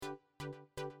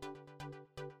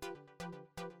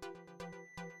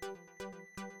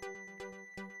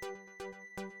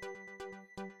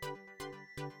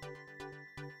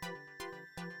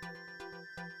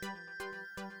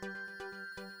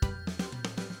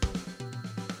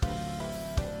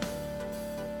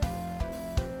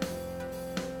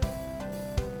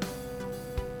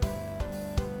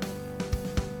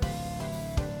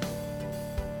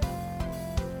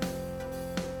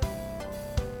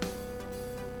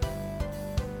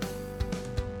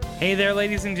Hey there,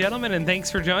 ladies and gentlemen, and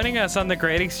thanks for joining us on The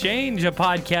Great Exchange, a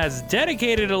podcast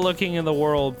dedicated to looking at the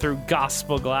world through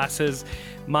gospel glasses.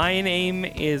 My name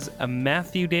is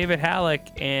Matthew David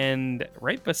Halleck, and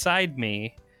right beside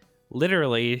me,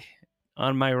 literally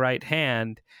on my right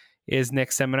hand, is Nick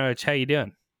Seminoich. How you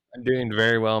doing? I'm doing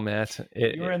very well, Matt.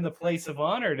 You're in the place of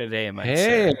honor today, my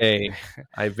sir. Hey,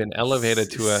 I've been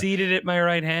elevated to a... Seated at my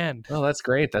right hand. Oh, that's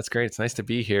great. That's great. It's nice to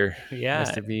be here. Yeah.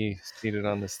 Nice to be seated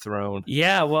on this throne.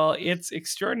 Yeah, well, it's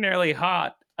extraordinarily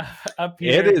hot up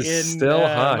here. It is still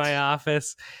hot. My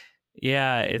office.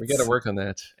 Yeah, We got to work on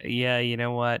that. Yeah, you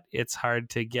know what? It's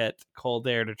hard to get cold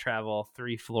air to travel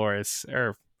 3 floors,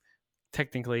 or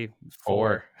technically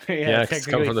 4. Yeah, it's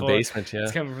coming from the basement. Yeah,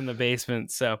 it's coming from the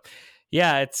basement. So,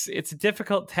 yeah, it's a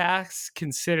difficult task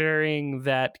considering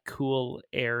that cool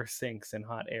air sinks and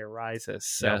hot air rises.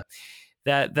 So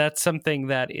that's something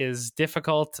that is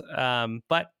difficult.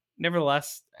 But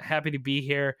nevertheless, happy to be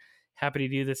here. Happy to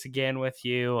do this again with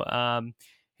you.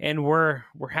 And we're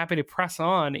happy to press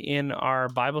on in our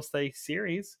Bible study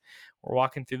series. We're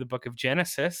walking through the book of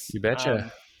Genesis. You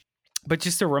betcha. But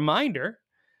just a reminder,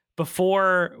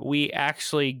 before we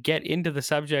actually get into the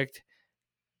subject,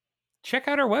 check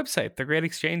out our website,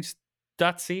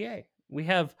 thegreatexchange.ca. We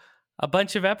have a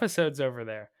bunch of episodes over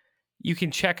there. You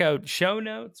can check out show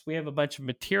notes. We have a bunch of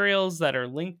materials that are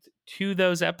linked to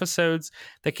those episodes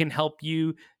that can help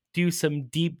you do some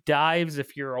deep dives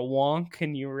if you're a wonk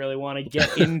and you really want to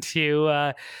get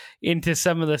into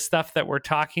some of the stuff that we're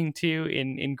talking to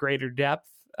in greater depth.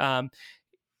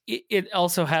 It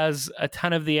also has a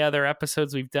ton of the other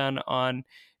episodes we've done on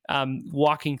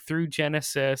walking through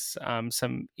Genesis,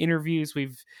 some interviews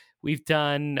we've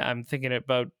done. I'm thinking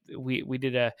about we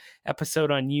did a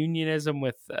episode on unionism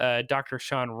with Dr.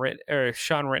 Sean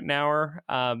Rittenauer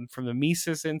from the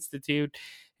Mises Institute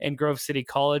and Grove City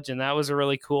College, and that was a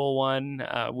really cool one.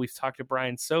 We've talked to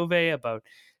Brian Sauvé about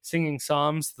singing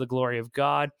psalms to the glory of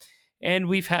God, and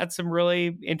we've had some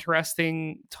really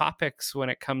interesting topics when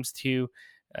it comes to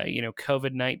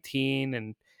COVID-19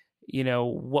 and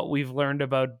what we've learned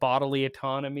about bodily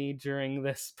autonomy during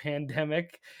this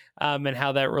pandemic, and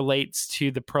how that relates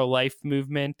to the pro-life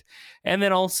movement. And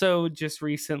then also just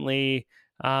recently,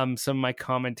 some of my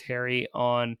commentary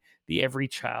on the Every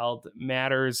Child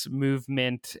Matters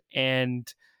movement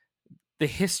and the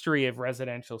history of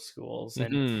residential schools,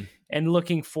 and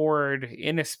looking forward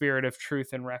in a spirit of truth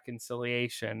and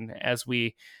reconciliation, as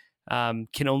we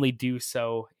can only do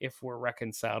so if we're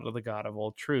reconciled to the God of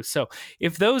all truth. So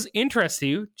if those interest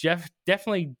you,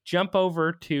 definitely jump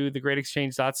over to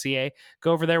thegreatexchange.ca.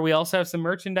 Go over there. We also have some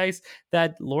merchandise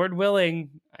that, Lord willing,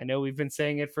 I know we've been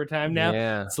saying it for a time now.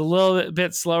 Yeah. It's a little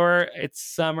bit slower. It's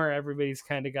summer. Everybody's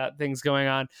kind of got things going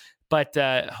on. But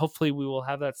hopefully we will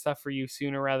have that stuff for you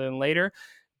sooner rather than later.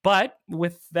 But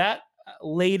with that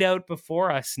laid out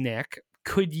before us, Nick,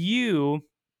 could you,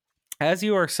 as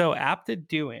you are so apt at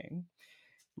doing,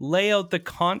 lay out the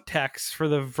context for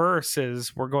the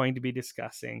verses we're going to be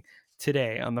discussing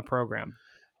today on the program?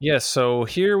 Yes, so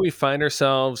here we find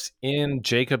ourselves in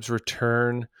Jacob's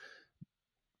return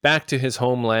back to his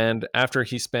homeland after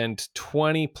he spent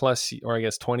 20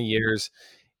 years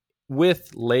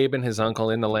with Laban, his uncle,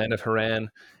 in the land of Haran.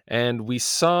 And we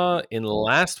saw in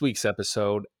last week's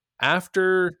episode,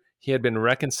 after he had been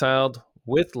reconciled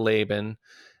with Laban,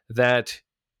 that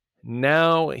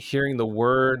now hearing the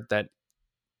word that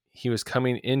he was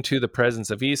coming into the presence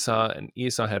of Esau, and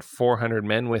Esau had 400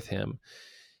 men with him,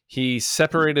 he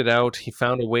separated out. He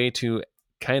found a way to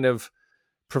kind of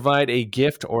provide a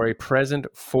gift or a present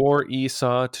for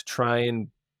Esau to try and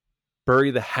bury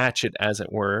the hatchet, as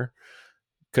it were.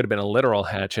 Could have been a literal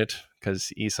hatchet,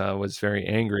 because Esau was very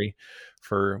angry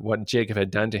for what Jacob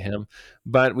had done to him.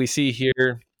 But we see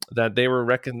here that they were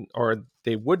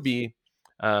they would be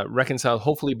reconciled,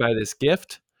 hopefully, by this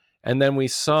gift. And then we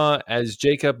saw, as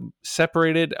Jacob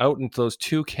separated out into those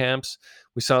two camps,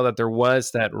 we saw that there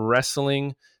was that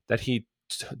wrestling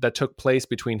that took place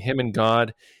between him and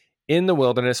God in the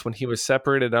wilderness, when he was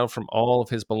separated out from all of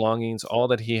his belongings, all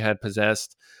that he had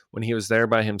possessed, when he was there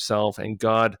by himself, and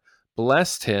God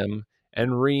blessed him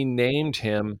and renamed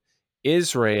him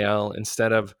Israel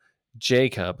instead of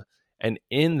Jacob. And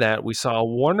in that, we saw a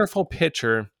wonderful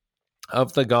picture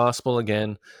of the gospel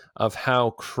again, of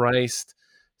how Christ,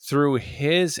 through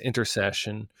his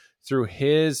intercession, through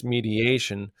his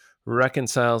mediation,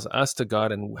 reconciles us to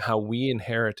God, and how we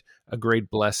inherit a great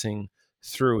blessing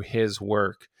through his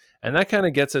work. And that kind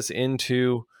of gets us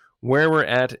into where we're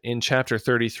at in chapter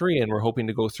 33, and we're hoping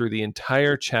to go through the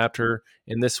entire chapter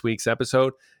in this week's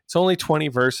episode. It's only 20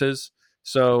 verses,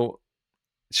 so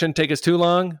shouldn't take us too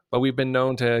long, but we've been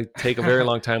known to take a very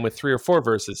long time with 3 or 4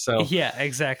 verses. So yeah,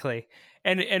 exactly.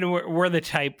 And we're the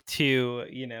type to,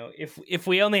 if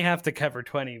we only have to cover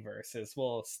 20 verses,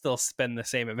 we'll still spend the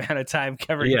same amount of time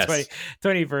covering yes.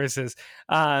 20 verses.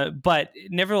 But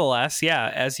nevertheless,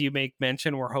 yeah, as you make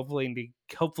mention, we're hopefully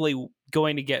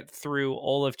going to get through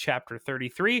all of chapter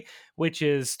 33, which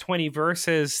is 20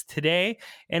 verses today.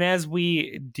 And as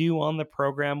we do on the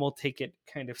program, we'll take it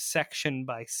kind of section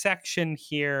by section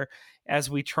here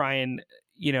as we try and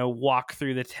walk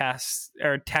through the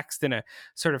text in a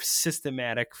sort of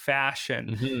systematic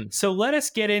fashion. Mm-hmm. So let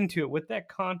us get into it. With that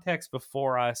context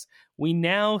before us, we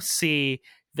now see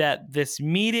that this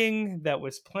meeting that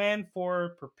was planned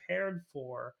for, prepared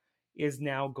for, is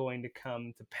now going to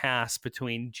come to pass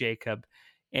between Jacob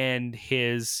and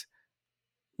his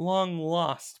long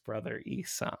lost brother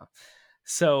Esau.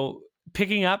 So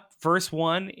picking up verse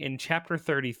 1 in chapter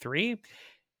 33,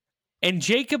 and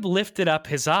Jacob lifted up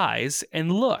his eyes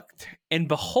and looked, and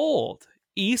behold,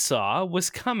 Esau was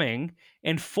coming,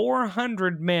 and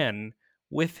 400 men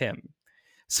with him.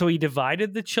 So he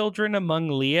divided the children among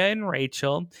Leah and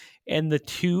Rachel and the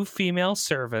 2 female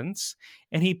servants,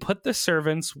 and he put the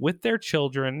servants with their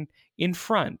children in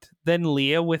front, then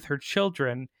Leah with her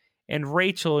children, and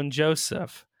Rachel and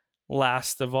Joseph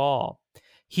last of all.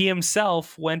 He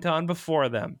himself went on before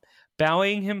them,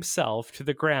 bowing himself to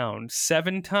the ground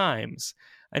 7 times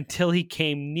until he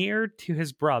came near to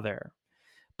his brother.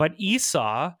 But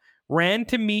Esau ran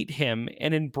to meet him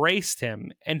and embraced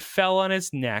him and fell on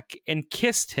his neck and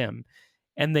kissed him,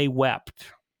 and they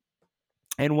wept.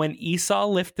 And when Esau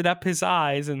lifted up his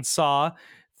eyes and saw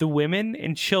the women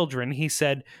and children, he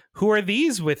said, "Who are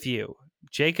these with you?"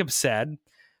 Jacob said,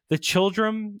 the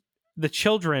children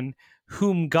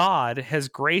whom God has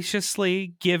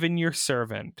graciously given your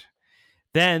servant."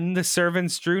 Then the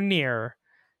servants drew near,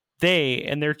 they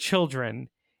and their children,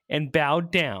 and bowed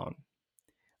down.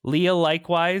 Leah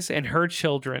likewise and her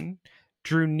children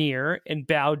drew near and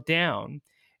bowed down.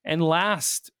 And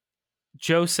last,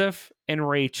 Joseph and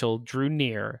Rachel drew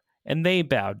near, and they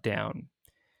bowed down.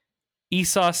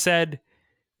 Esau said,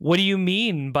 "What do you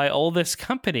mean by all this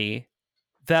company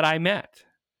that I met?"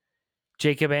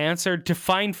 Jacob answered, "To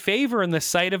find favor in the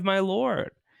sight of my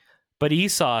Lord." But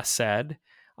Esau said,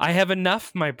 "I have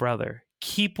enough, my brother.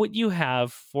 Keep what you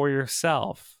have for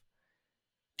yourself."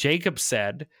 Jacob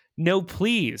said, "No,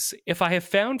 please. If I have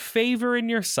found favor in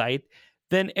your sight,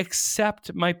 then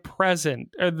accept my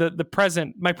present, or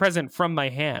my present from my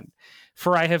hand.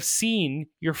 For I have seen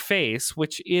your face,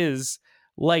 which is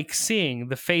like seeing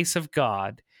the face of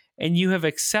God, and you have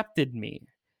accepted me.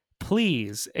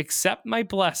 Please accept my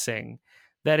blessing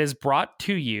that is brought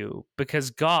to you, because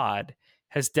God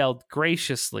has dealt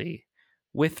graciously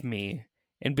with me,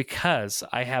 and because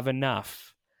I have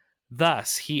enough."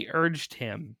 Thus he urged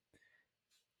him,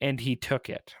 and he took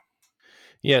it.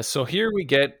 Yeah, so here we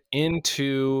get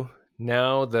into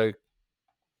now the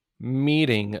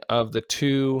meeting of the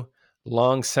 2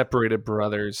 long separated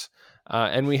brothers.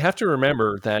 And we have to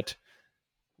remember that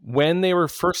when they were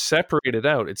first separated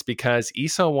out, it's because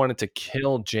Esau wanted to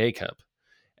kill Jacob.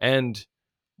 And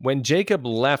when Jacob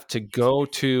left to go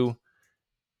to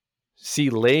see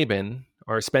Laban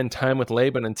or spend time with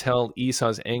Laban until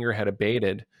Esau's anger had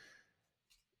abated,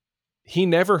 he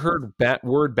never heard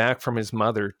word back from his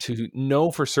mother to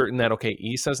know for certain that, okay,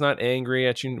 Esau's not angry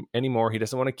at you anymore. He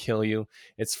doesn't want to kill you.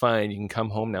 It's fine. You can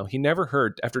come home now. He never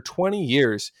heard. After 20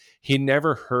 years, he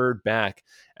never heard back.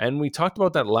 And we talked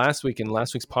about that last week in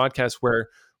last week's podcast, where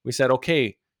we said,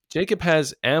 okay, Jacob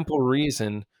has ample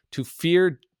reason to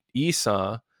fear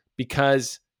Esau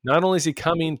because not only is he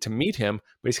coming to meet him,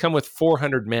 but he's come with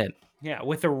 400 men. Yeah,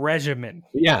 with a regiment.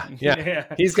 Yeah.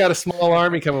 He's got a small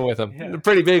army coming with him. Yeah. A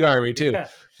pretty big army, too. Yeah.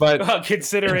 But well,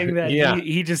 considering that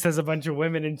he just has a bunch of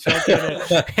women and children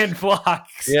and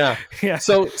flocks. Yeah.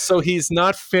 So he's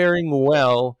not faring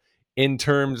well in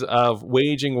terms of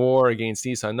waging war against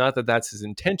Esau. Not that that's his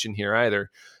intention here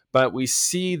either. But we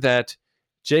see that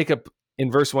Jacob, in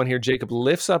verse 1 here, Jacob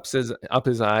lifts up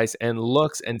his eyes and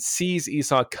looks and sees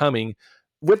Esau coming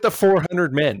with the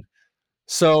 400 men.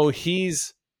 So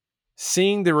he's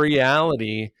seeing the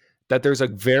reality that there's a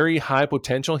very high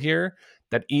potential here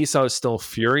that Esau is still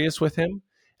furious with him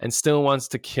and still wants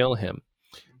to kill him.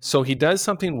 So he does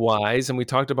something wise, and we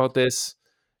talked about this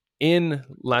in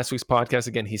last week's podcast.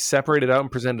 Again, he separated out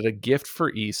and presented a gift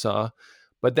for Esau,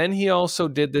 but then he also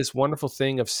did this wonderful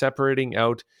thing of separating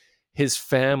out his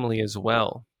family as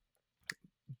well.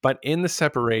 But in the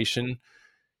separation,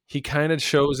 he kind of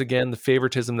shows again the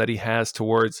favoritism that he has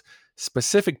towards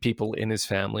specific people in his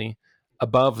family.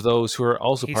 above those who are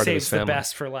also He part of his saves the family.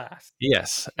 best for last.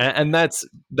 Yes, and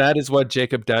that is what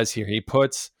Jacob does here. He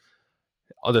puts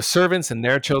all the servants and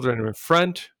their children in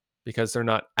front because they're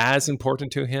not as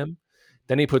important to him.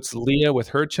 Then he puts Leah with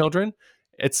her children.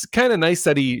 It's kind of nice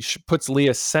that he puts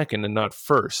Leah second and not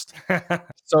first.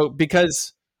 So,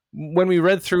 because when we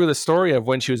read through the story of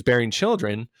when she was bearing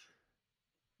children,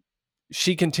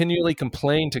 she continually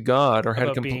complained to God or had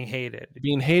About being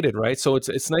hated. right? So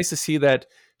it's nice to see that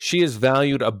she is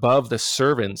valued above the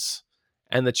servants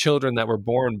and the children that were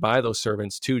born by those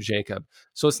servants to Jacob.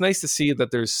 So it's nice to see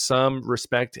that there's some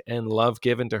respect and love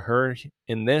given to her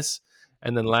in this.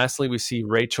 And then lastly, we see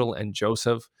Rachel and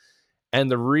Joseph. And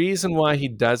the reason why he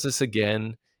does this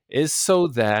again is so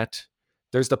that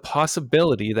there's the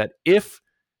possibility that if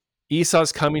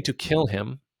Esau's coming to kill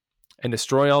him and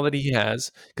destroy all that he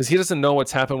has, because he doesn't know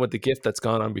what's happened with the gift that's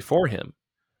gone on before him.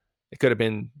 It could have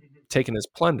been taken as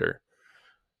plunder.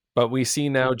 But we see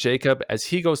now Jacob, as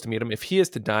he goes to meet him, if he is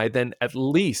to die, then at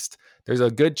least there's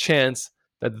a good chance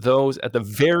that those at the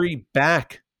very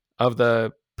back of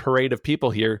the parade of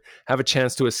people here have a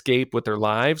chance to escape with their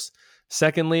lives.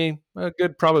 Secondly, a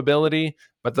good probability,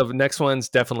 but the next one's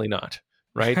definitely not,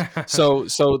 right? So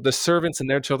the servants and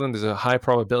their children, there's a high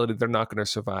probability they're not going to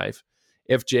survive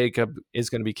if Jacob is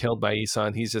going to be killed by Esau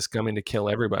and he's just coming to kill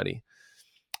everybody.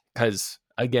 Because,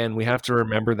 again, we have to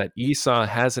remember that Esau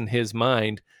has in his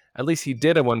mind, at least he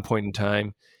did at one point in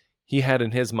time, he had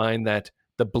in his mind that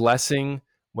the blessing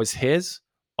was his.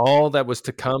 All that was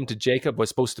to come to Jacob was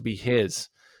supposed to be his.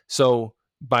 So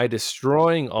by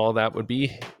destroying all that would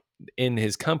be in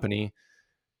his company,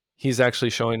 he's actually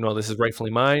showing, well, this is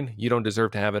rightfully mine. You don't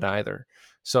deserve to have it either.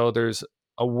 So there's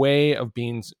a way of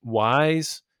being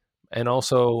wise, and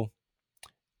also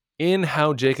in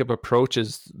how Jacob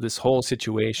approaches this whole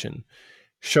situation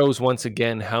shows once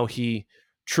again how he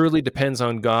truly depends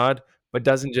on God, but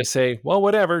doesn't just say, well,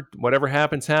 whatever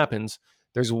happens, happens.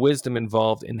 There's wisdom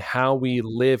involved in how we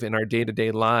live in our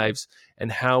day-to-day lives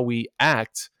and how we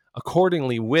act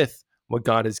accordingly with what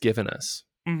God has given us.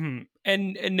 Mm-hmm.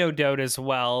 And no doubt as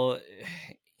well,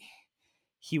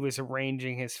 he was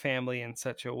arranging his family in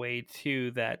such a way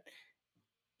too that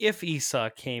if Esau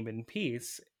came in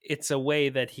peace, it's a way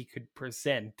that he could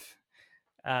present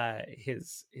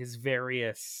his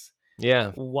various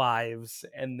wives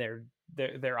and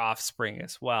their offspring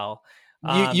as well.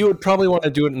 You would probably want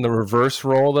to do it in the reverse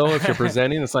role, though, if you're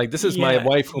presenting. It's like, this is my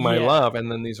wife whom I love,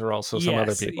 and then these are also some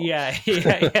other people. Yeah,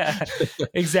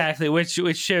 exactly. Which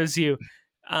shows you,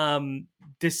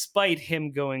 despite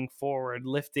him going forward,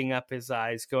 lifting up his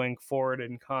eyes, going forward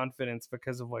in confidence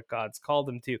because of what God's called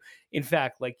him to. In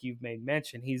fact, like you've made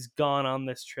mention, he's gone on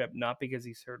this trip not because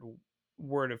he's heard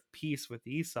word of peace with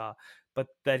Esau, but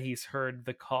that he's heard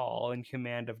the call and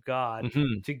command of God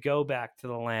to go back to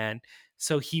the land.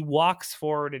 So he walks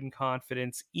forward in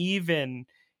confidence, even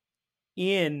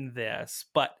in this,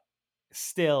 but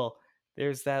still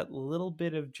there's that little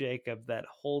bit of Jacob that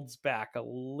holds back a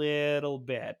little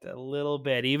bit,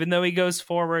 even though he goes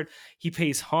forward. He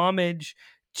pays homage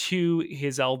to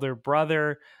his elder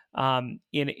brother in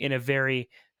a very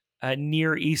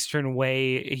Near Eastern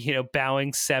way,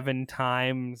 bowing 7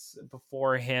 times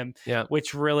before him,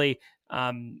 which really,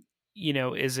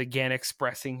 is again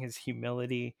expressing his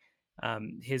humility,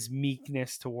 his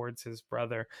meekness towards his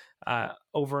brother.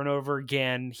 Over and over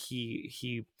again,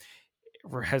 he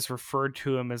has referred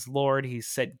to him as Lord. He's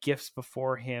set gifts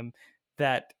before him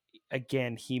that,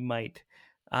 again, he might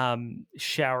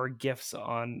shower gifts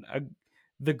on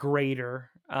the greater.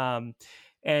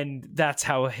 And that's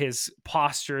how his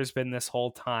posture has been this whole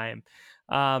time.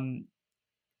 So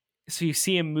you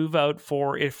see him move out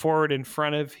forward in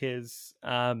front of his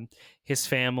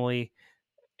family,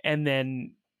 and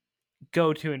then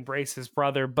go to embrace his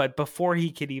brother. But before he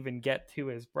could even get to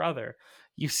his brother,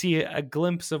 you see a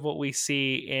glimpse of what we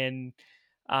see in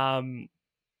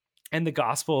the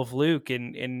Gospel of Luke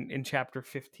in chapter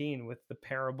 15 with the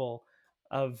parable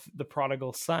of the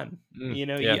prodigal son.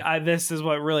 This is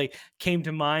what really came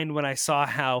to mind when I saw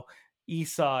how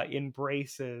Esau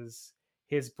embraces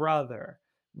his brother,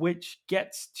 which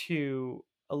gets to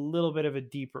a little bit of a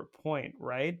deeper point,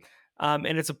 right? And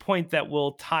it's a point that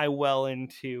will tie well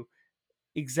into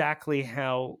exactly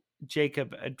how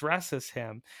Jacob addresses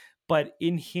him. But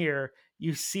in here,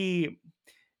 you see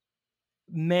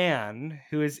man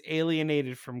who is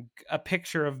alienated from a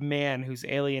picture of man who's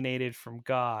alienated from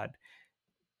God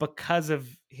because of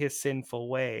his sinful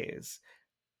ways,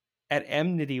 at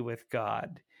enmity with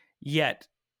God. Yet,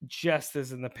 just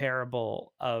as in the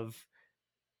parable of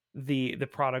the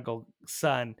prodigal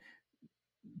son,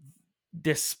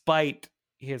 despite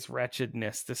his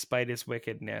wretchedness, despite his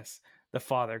wickedness, the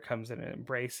father comes in and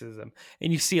embraces him.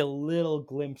 And you see a little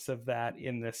glimpse of that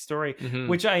in this story,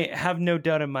 which I have no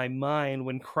doubt in my mind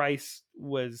when Christ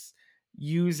was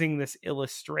using this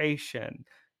illustration,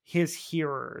 his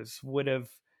hearers would have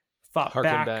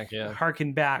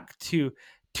harkened back to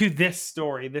this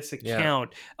story, this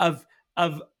account of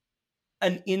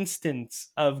an instance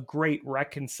of great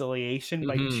reconciliation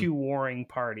by two warring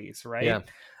parties, right?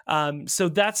 So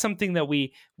that's something that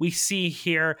we see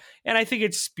here, and I think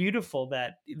it's beautiful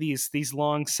that these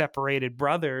long separated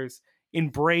brothers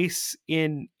embrace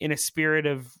in a spirit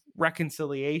of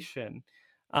reconciliation,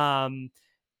 and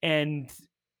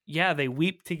they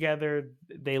weep together,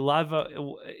 they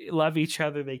love each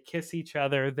other, they kiss each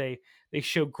other, they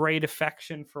show great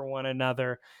affection for one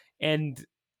another, and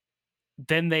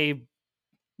then they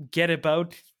get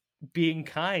about being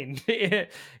kind,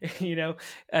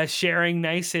 sharing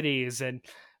niceties. And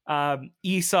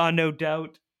Esau, no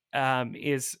doubt,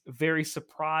 is very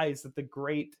surprised at the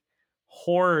great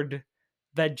hoard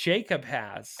that Jacob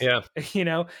has.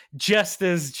 Just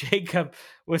as Jacob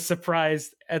was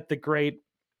surprised at the great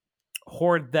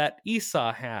hoard that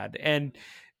Esau had. And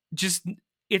just,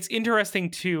 it's interesting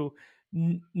to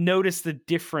notice the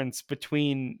difference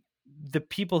between the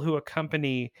people who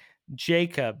accompany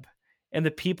Jacob and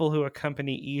the people who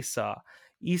accompany Esau.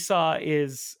 Esau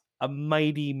is a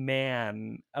mighty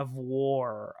man of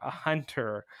war, a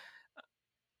hunter,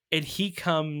 and he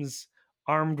comes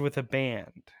armed with a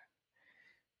band.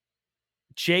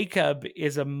 Jacob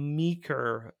is a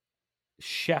meeker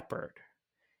shepherd,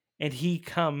 and he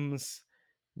comes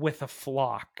with a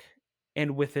flock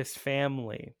and with his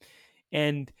family.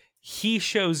 And he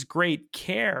shows great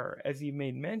care, as you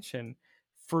made mention,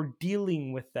 for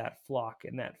dealing with that flock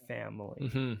and that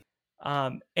family,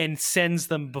 and sends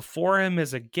them before him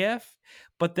as a gift,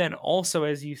 but then also,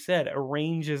 as you said,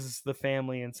 arranges the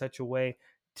family in such a way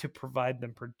to provide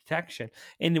them protection.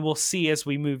 And we'll see as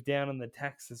we move down in the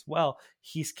text as well,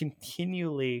 he's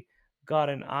continually got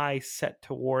an eye set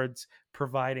towards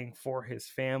providing for his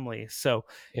family. So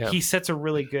he sets a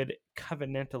really good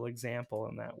covenantal example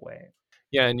in that way.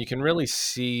 Yeah, and you can really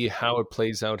see how it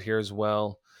plays out here as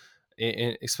well,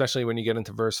 especially when you get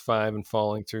into verse 5 and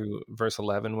following through verse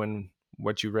 11, when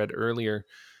what you read earlier,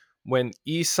 when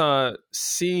Esau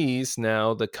sees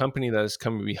now the company that is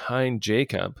coming behind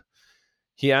Jacob,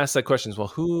 he asks that question, well,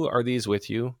 who are these with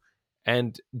you?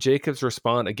 And Jacob's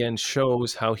response again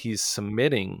shows how he's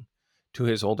submitting to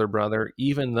his older brother,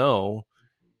 even though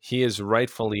he is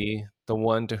rightfully the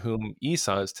one to whom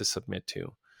Esau is to submit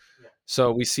to.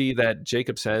 So we see that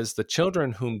Jacob says, the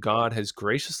children whom God has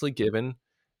graciously given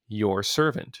your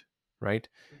servant, right?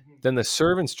 Then the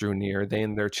servants drew near, they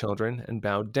and their children, and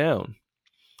bowed down.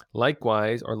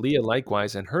 Likewise, or Leah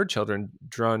likewise, and her children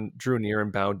drew near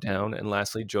and bowed down. And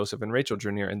lastly, Joseph and Rachel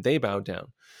drew near, and they bowed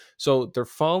down. So they're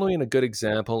following a good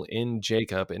example in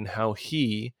Jacob and how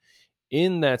he,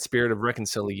 in that spirit of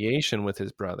reconciliation with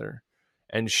his brother,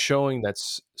 and showing that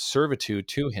servitude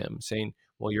to him, saying,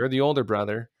 well, you're the older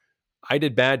brother, I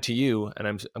did bad to you, and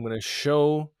I'm going to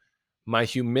show my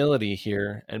humility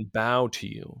here and bow to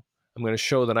you. I'm going to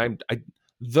show that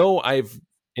though I've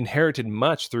inherited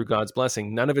much through God's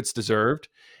blessing, none of it's deserved.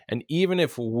 And even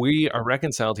if we are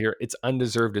reconciled here, it's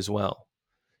undeserved as well.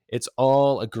 It's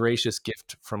all a gracious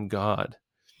gift from God.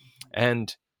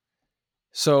 And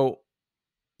so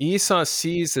Esau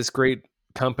sees this great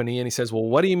company and he says, well,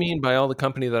 what do you mean by all the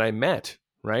company that I met?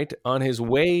 Right? On his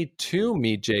way to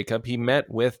meet Jacob, he met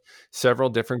with several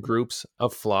different groups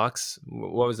of flocks.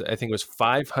 What was it? I think it was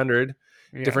 500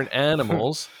 different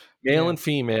animals, male and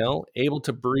female, able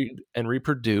to breed and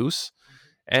reproduce.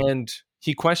 And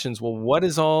he questions, well, what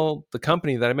is all the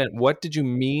company that I met? What did you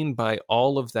mean by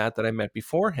all of that I met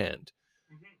beforehand?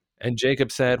 And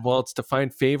Jacob said, well, it's to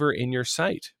find favor in your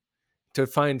sight, to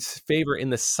find favor in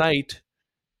the sight,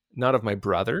 not of my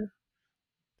brother,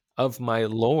 of my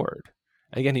Lord.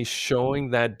 Again, he's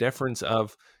showing that difference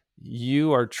of,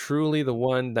 you are truly the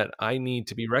one that I need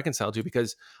to be reconciled to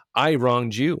because I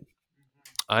wronged you.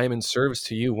 I am in service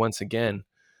to you once again.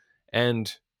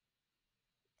 And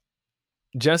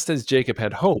just as Jacob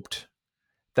had hoped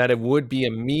that it would be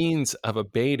a means of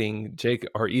abating Jacob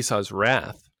or Esau's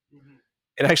wrath,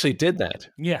 it actually did that.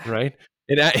 Right?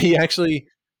 He actually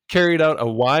carried out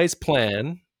a wise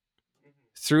plan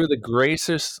through the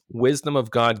gracious wisdom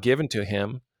of God given to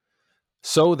him,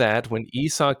 so that when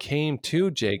Esau came to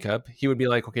Jacob, he would be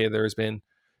like, okay, there's been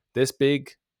this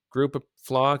big group of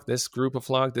flock, this group of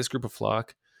flock, this group of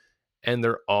flock, and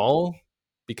they're all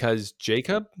because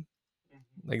Jacob?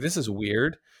 Like, this is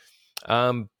weird.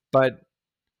 But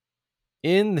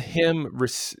in him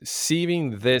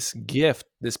receiving this gift,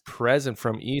 this present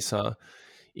from Esau,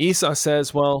 Esau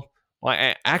says, well,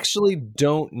 I actually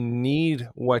don't need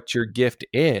what your gift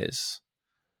is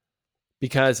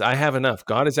because I have enough.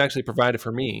 God has actually provided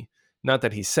for me. Not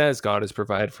that he says God has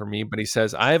provided for me, but he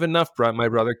says, I have enough, my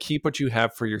brother. Keep what you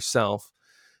have for yourself.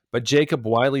 But Jacob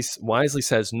wisely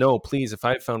says, no, please, if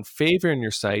I have found favor in your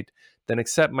sight, then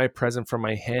accept my present from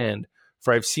my hand.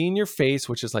 For I've seen your face,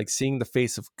 which is like seeing the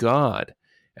face of God,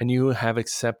 and you have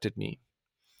accepted me.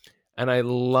 And I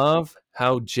love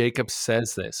how Jacob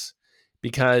says this,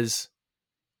 because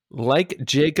like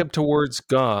Jacob towards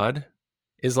God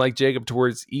is like Jacob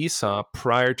towards Esau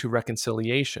prior to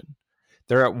reconciliation.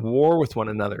 They're at war with one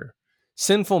another.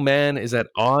 Sinful man is at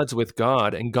odds with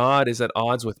God, and God is at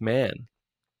odds with man.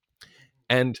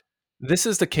 And this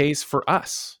is the case for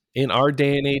us in our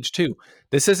day and age too.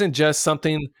 This isn't just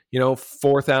something,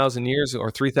 4,000 years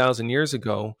or 3,000 years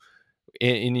ago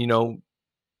in the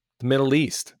Middle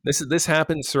East. This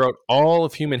happens throughout all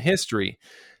of human history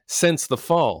since the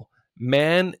fall.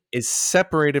 Man is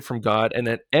separated from God and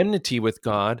at enmity with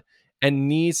God and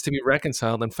needs to be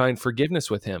reconciled and find forgiveness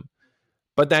with him.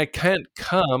 But that can't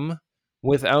come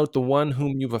without the one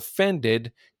whom you've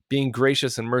offended being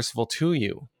gracious and merciful to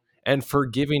you and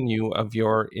forgiving you of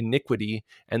your iniquity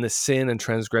and the sin and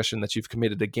transgression that you've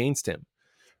committed against him.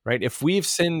 Right? If we've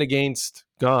sinned against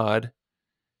God,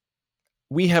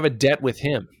 we have a debt with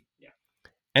him. Yeah.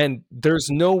 And there's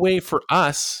no way for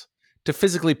us to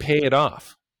physically pay it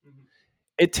off. Mm-hmm.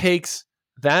 It takes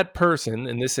that person,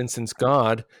 in this instance,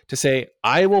 God, to say,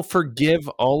 I will forgive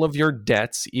all of your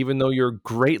debts, even though you're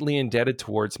greatly indebted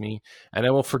towards me, and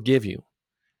I will forgive you.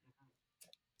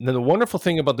 And then the wonderful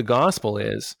thing about the gospel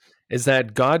is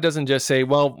that God doesn't just say,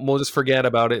 well, we'll just forget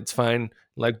about it. It's fine.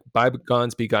 Like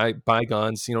bygones be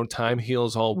bygones, time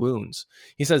heals all wounds.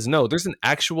 He says, no, there's an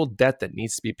actual debt that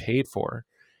needs to be paid for,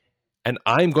 and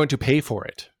I'm going to pay for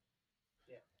it.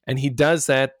 Yeah. And he does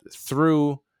that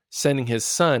through sending his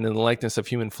son in the likeness of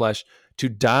human flesh to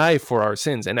die for our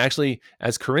sins. And actually,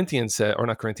 as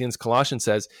Colossians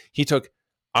says, he took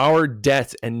our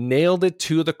debt and nailed it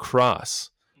to the cross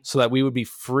so that we would be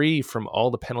free from all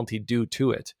the penalty due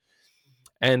to it.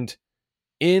 And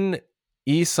in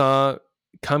Esau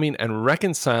coming and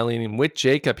reconciling with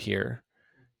Jacob here,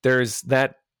 there's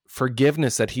that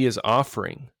forgiveness that he is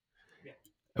offering. Yeah.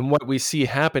 And what we see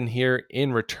happen here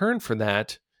in return for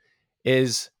that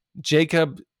is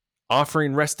Jacob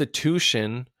offering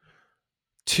restitution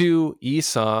to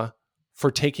Esau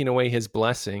for taking away his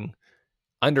blessing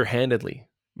underhandedly.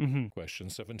 Mm-hmm. Question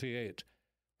 78.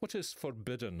 What is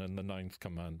forbidden in the 9th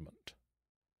commandment?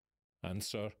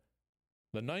 Answer.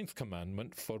 The 9th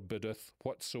commandment forbiddeth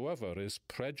whatsoever is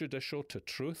prejudicial to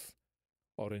truth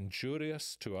or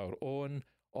injurious to our own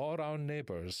or our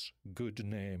neighbour's good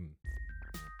name.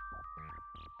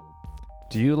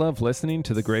 Do you love listening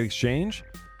to The Great Exchange?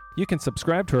 You can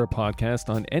subscribe to our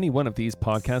podcast on any one of these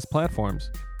podcast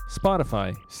platforms: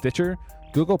 Spotify, Stitcher,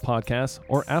 Google Podcasts,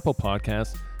 or Apple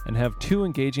Podcasts, and have 2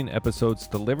 engaging episodes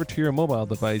delivered to your mobile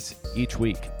device each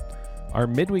week. Our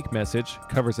midweek message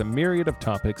covers a myriad of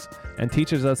topics and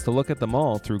teaches us to look at them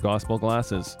all through gospel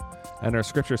glasses. And our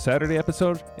Scripture Saturday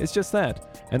episode is just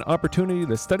that, an opportunity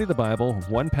to study the Bible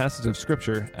one passage of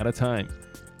Scripture at a time.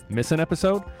 Miss an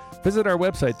episode? Visit our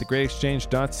website,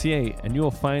 thegreatexchange.ca, and you will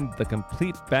find the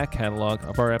complete back catalog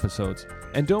of our episodes.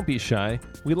 And don't be shy,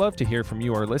 we love to hear from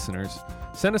you, our listeners.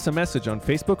 Send us a message on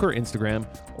Facebook or Instagram,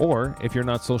 or if you're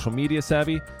not social media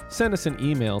savvy, send us an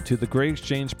email to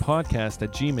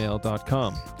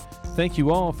thegreatexchangepodcast@gmail.com. Thank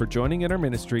you all for joining in our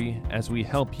ministry as we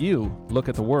help you look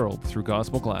at the world through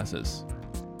gospel glasses.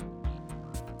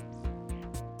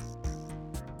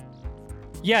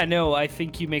 Yeah, no, I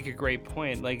think you make a great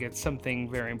point. Like, it's something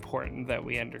very important that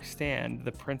we understand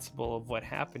the principle of what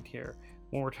happened here.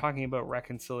 When we're talking about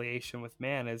reconciliation with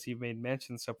man, as you made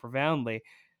mention so profoundly,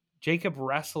 Jacob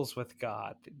wrestles with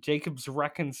God. Jacob's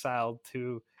reconciled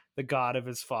to the God of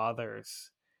his fathers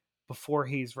before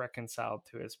he's reconciled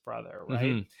to his brother, right?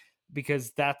 Mm-hmm.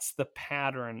 Because that's the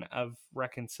pattern of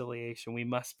reconciliation. We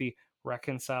must be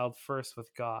reconciled first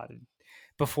with God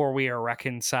before we are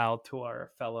reconciled to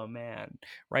our fellow man,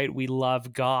 right? We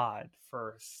love God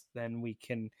first, then we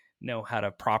can know how to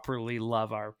properly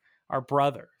love our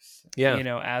brothers,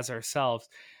 as ourselves.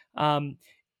 And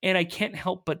I can't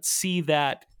help but see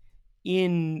that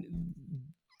in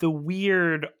the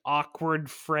weird,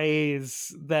 awkward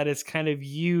phrase that is kind of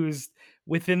used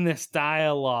within this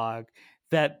dialogue,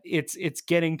 that it's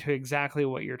getting to exactly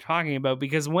what you're talking about.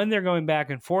 Because when they're going back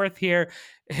and forth here,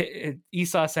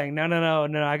 Esau saying, no,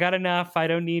 I got enough. I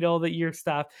don't need all your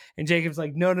stuff. And Jacob's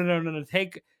like, no,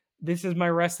 take this is my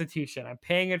restitution. I'm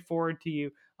paying it forward to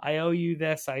you. I owe you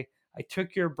this. I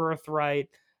took your birthright.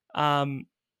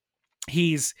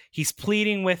 He's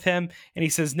pleading with him, and he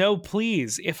says, no,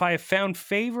 please, if I have found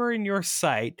favor in your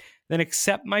sight, then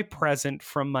accept my present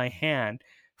from my hand,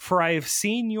 for I have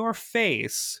seen your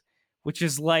face, which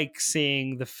is like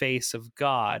seeing the face of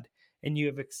God, and you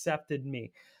have accepted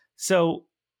me. So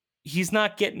he's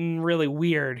not getting really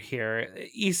weird here.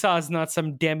 Esau is not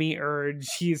some demiurge.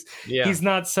 He's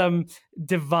not some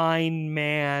divine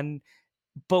man.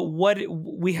 But what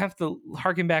we have to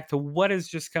harken back to what has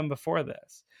just come before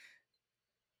this.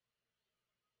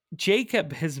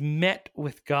 Jacob has met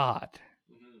with God.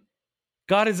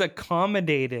 God has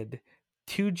accommodated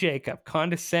to Jacob,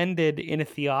 condescended in a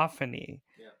theophany,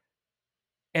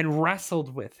 and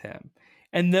wrestled with him.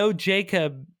 And though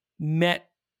Jacob met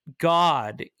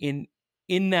God in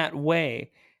that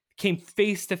way, came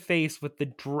face to face with the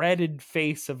dreaded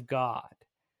face of God,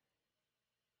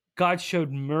 God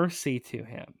showed mercy to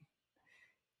him.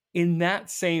 In that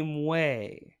same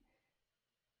way,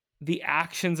 the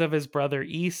actions of his brother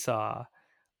Esau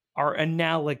are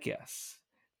analogous.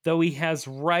 Though he has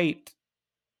right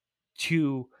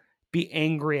to be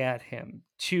angry at him,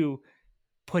 to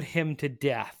put him to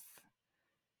death,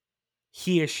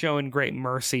 he has shown great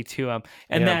mercy to him.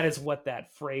 And that is what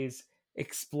that phrase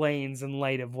explains in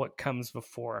light of what comes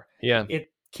before. Yeah.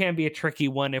 It can be a tricky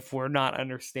one if we're not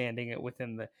understanding it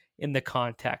in the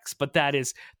context, but that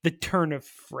is the turn of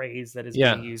phrase that is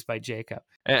being used by Jacob.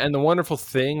 And the wonderful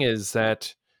thing is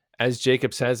that, as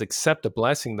Jacob says, accept the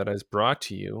blessing that I was brought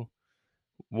to you.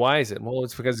 Why is it? Well,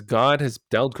 it's because God has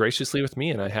dealt graciously with me,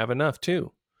 and I have enough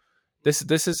too. This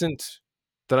isn't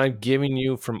that I'm giving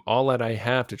you from all that I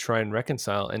have to try and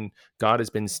reconcile, and God has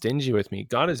been stingy with me.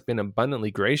 God has been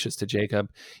abundantly gracious to Jacob,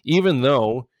 even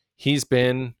though he's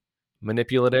been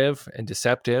manipulative and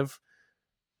deceptive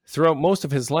throughout most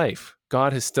of his life.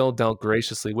 God has still dealt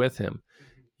graciously with him.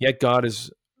 Yet God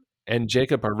and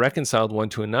Jacob are reconciled one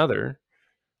to another,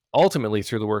 ultimately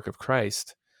through the work of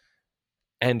Christ.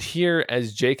 And here,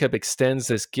 as Jacob extends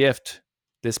this gift,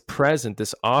 this present,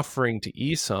 this offering to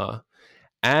Esau,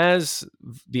 as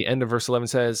the end of verse 11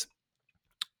 says,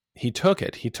 he took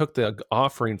it. He took the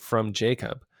offering from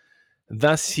Jacob.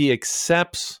 Thus, he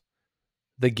accepts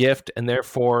the gift, and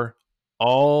therefore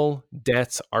all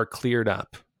debts are cleared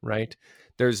up, right?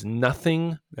 There's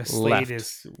nothing the slate left.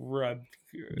 Is rubbed,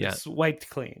 it's wiped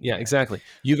clean. Yeah, exactly.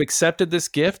 You've accepted this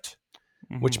gift,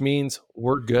 which means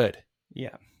we're good.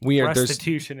 Yeah.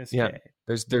 Restitution is paid.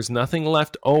 There's nothing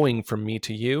left owing from me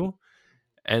to you,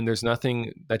 and there's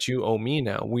nothing that you owe me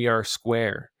now. We are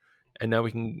square. And now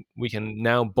we can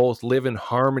now both live in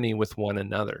harmony with one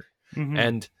another.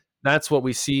 And that's what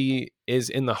we see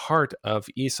is in the heart of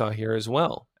Esau here as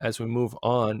well, as we move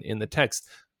on in the text.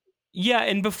 Yeah,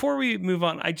 and before we move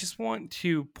on, I just want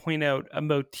to point out a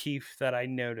motif that I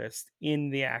noticed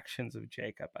in the actions of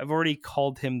Jacob. I've already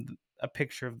called him a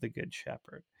picture of the Good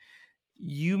Shepherd.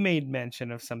 You made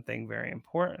mention of something very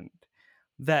important,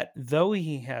 that though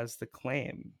he has the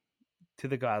claim to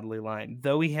the godly line,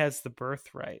 though he has the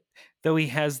birthright, though he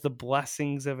has the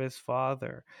blessings of his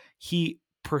father, he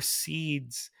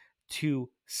proceeds to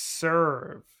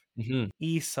serve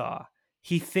Esau.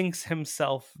 He thinks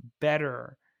himself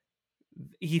better.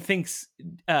 He thinks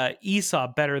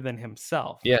Esau better than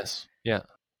himself. Yes. Yeah.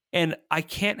 And I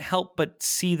can't help but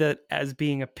see that as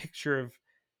being a picture of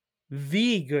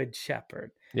the Good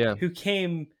Shepherd, who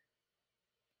came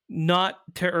not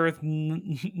to earth,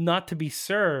 not to be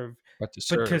served, but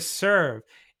to serve.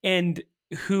 And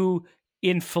who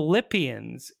in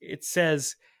Philippians, it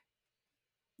says,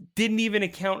 didn't even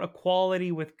account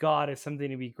equality with God as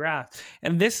something to be grasped.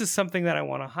 And this is something that I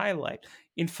want to highlight.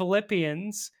 In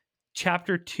Philippians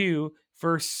chapter 2,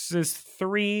 verses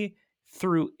 3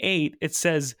 through 8, it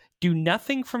says, do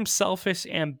nothing from selfish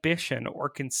ambition or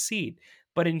conceit,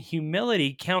 but in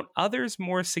humility count others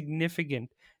more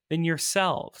significant than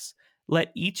yourselves.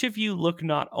 Let each of you look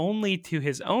not only to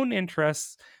his own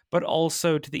interests, but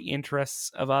also to the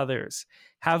interests of others.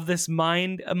 Have this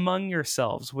mind among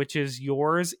yourselves, which is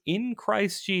yours in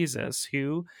Christ Jesus,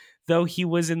 who, though he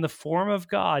was in the form of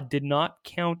God, did not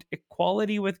count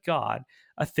equality with God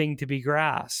a thing to be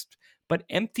grasped, but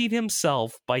emptied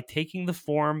himself by taking the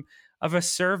form of a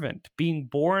servant, being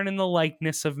born in the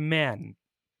likeness of men,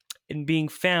 and being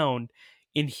found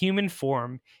in human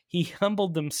form, he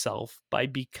humbled himself by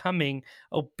becoming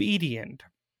obedient,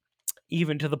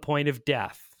 even to the point of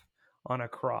death on a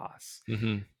cross.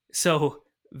 So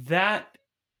that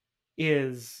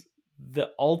is the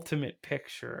ultimate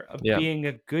picture of being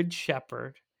a good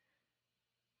shepherd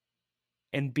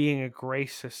and being a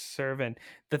gracious servant,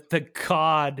 that the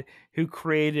God who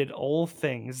created all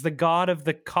things, the God of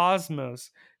the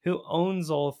cosmos who owns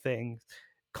all things,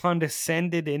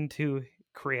 condescended into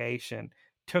creation,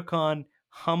 took on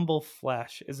humble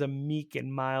flesh as a meek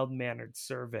and mild-mannered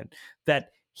servant, that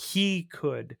he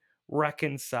could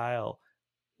reconcile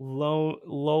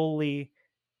lowly,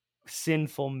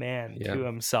 sinful man to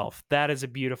himself. That is a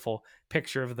beautiful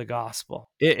picture of the gospel.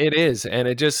 It is, and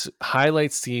it just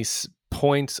highlights these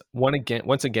points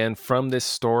once again from this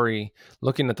story,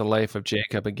 looking at the life of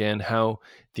Jacob again, how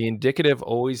the indicative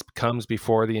always comes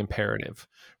before the imperative,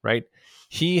 right?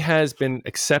 He has been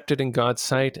accepted in God's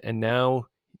sight, and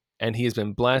he has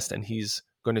been blessed, and he's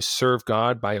going to serve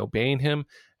God by obeying him.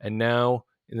 And now,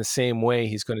 in the same way,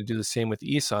 he's going to do the same with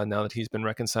Esau now that he's been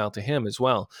reconciled to him as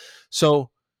well. So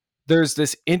there's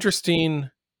this interesting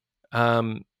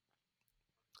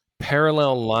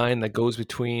parallel line that goes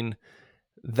between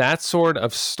that sort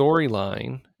of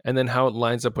storyline and then how it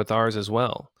lines up with ours as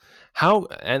well.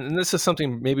 And this is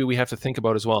something maybe we have to think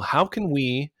about as well. How can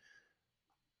we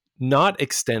not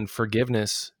extend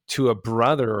forgiveness to a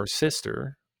brother or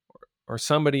sister or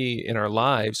somebody in our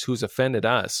lives who's offended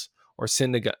us or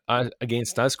sinned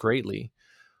against us greatly,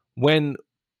 when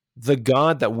the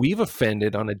God that we've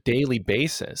offended on a daily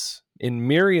basis in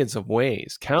myriads of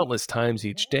ways, countless times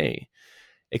each day,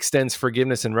 extends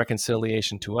forgiveness and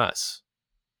reconciliation to us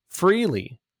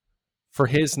freely for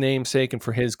his name's sake and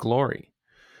for his glory?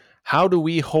 How do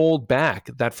we hold back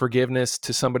that forgiveness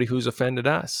to somebody who's offended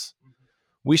us?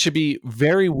 We should be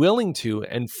very willing to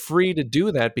and free to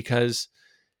do that, because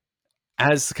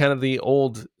as kind of the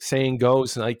old saying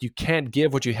goes, like, you can't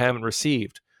give what you haven't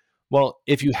received. Well,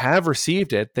 if you have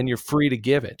received it, then you're free to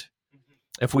give it.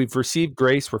 If we've received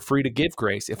grace, we're free to give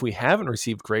grace. If we haven't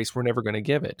received grace, we're never going to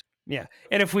give it. Yeah.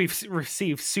 And if we've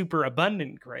received super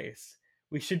abundant grace,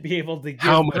 we should be able to give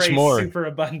how much grace more super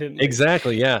abundantly.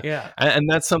 Exactly. Yeah. Yeah. And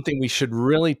that's something we should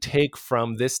really take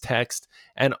from this text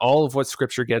and all of what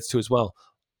Scripture gets to as well.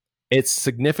 It's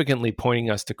significantly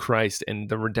pointing us to Christ and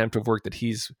the redemptive work that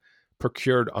he's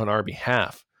procured on our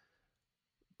behalf.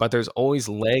 But there's always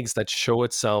legs that show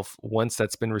itself once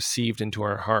that's been received into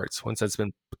our hearts, once that's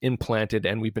been implanted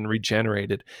and we've been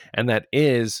regenerated. And that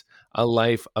is a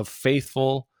life of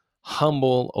faithful,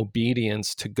 humble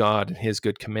obedience to God and his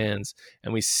good commands.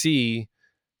 And we see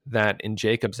that in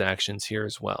Jacob's actions here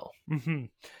as well. Mm-hmm.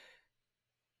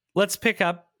 Let's pick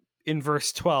up in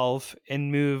verse 12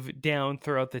 and move down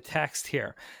throughout the text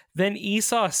here. Then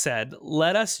Esau said,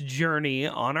 "Let us journey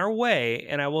on our way,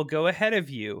 and I will go ahead of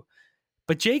you."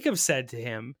 But Jacob said to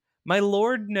him, "My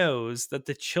Lord knows that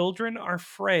the children are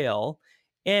frail,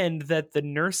 and that the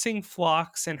nursing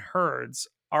flocks and herds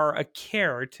are a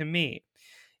care to me.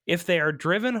 If they are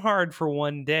driven hard for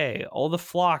one day, all the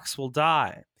flocks will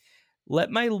die. Let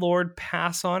my Lord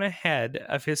pass on ahead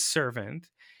of his servant,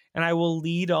 and I will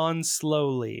lead on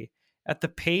slowly, at the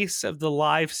pace of the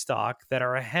livestock that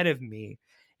are ahead of me,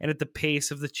 and at the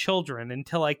pace of the children,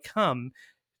 until I come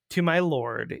to my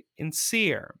Lord in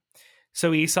Seir."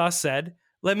 So Esau said,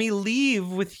 "Let me leave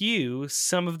with you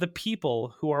some of the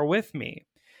people who are with me."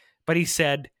 But he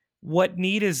said, "What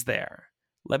need is there?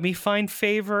 Let me find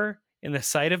favor in the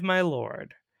sight of my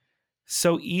Lord."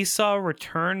 So Esau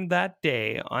returned that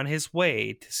day on his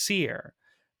way to Seir,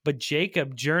 but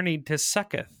Jacob journeyed to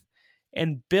Succoth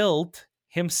and built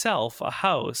himself a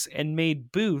house and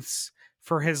made booths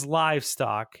for his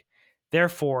livestock.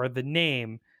 Therefore, the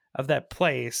name of that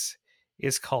place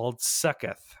is called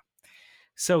Succoth.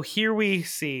 So here we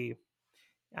see,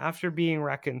 after being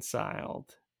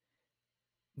reconciled,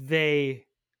 they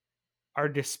are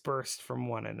dispersed from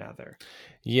one another.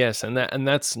 Yes, and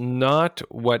that's not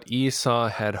what Esau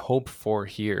had hoped for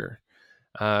here,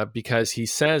 because he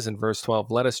says in verse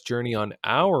 12, "Let us journey on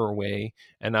our way,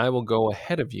 and I will go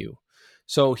ahead of you."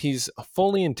 So he's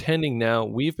fully intending now,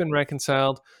 we've been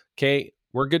reconciled, okay,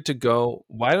 we're good to go.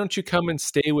 Why don't you come and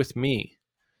stay with me?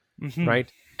 Mm-hmm.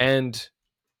 Right? And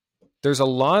there's a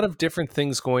lot of different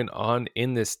things going on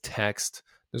in this text.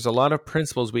 There's a lot of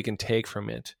principles we can take from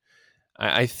it.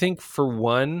 I think, for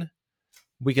one,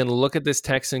 we can look at this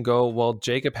text and go, well,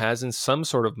 Jacob has in some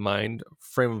sort of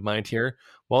frame of mind here,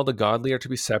 well, the godly are to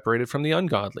be separated from the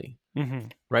ungodly,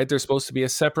 right? There's supposed to be a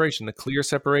separation, a clear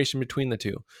separation between the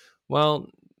two. Well,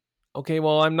 okay,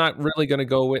 well, I'm not really going to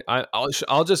go with,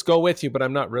 I'll just go with you, but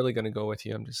I'm not really going to go with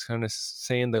you. I'm just kind of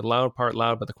saying the loud part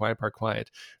loud, but the quiet part quiet,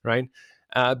 right?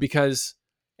 Because...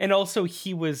 And also,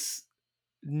 he was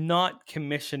not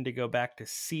commissioned to go back to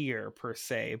Seir per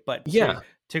se, but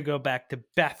to go back to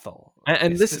Bethel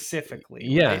and this specifically.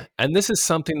 Yeah. Right? And this is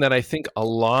something that I think a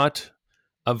lot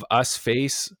of us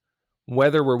face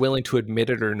whether we're willing to admit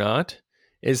it or not,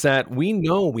 is that we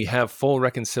know we have full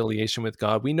reconciliation with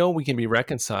God. We know we can be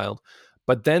reconciled.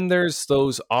 But then there's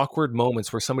those awkward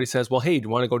moments where somebody says, well, hey, do you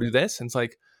want to go do this? And it's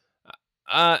like,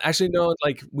 actually, no,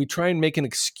 like we try and make an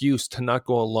excuse to not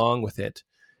go along with it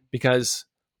because,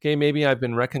 okay, maybe I've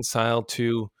been reconciled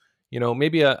to,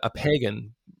 maybe a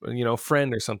pagan,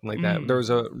 friend or something like that. There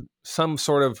was some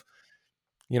sort of,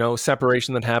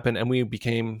 separation that happened and we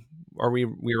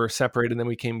were separated and then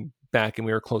we came back and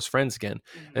we were close friends again.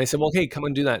 And they said, well, hey, come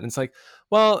and do that. And it's like,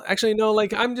 well, actually, no,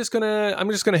 like, I'm just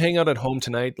gonna hang out at home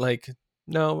tonight. Like,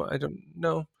 no, I don't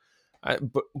know.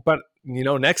 But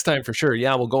next time for sure.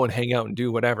 Yeah, we'll go and hang out and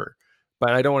do whatever,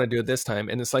 but I don't want to do it this time.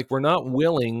 And it's like, we're not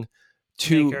willing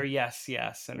to make our yes,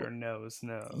 and our no's,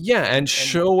 no. Yeah. And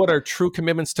show what our true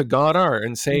commitments to God are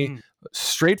and say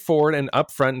straightforward and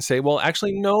upfront and say, well,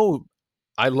 actually, no,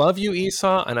 I love you,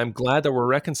 Esau, and I'm glad that we're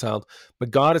reconciled,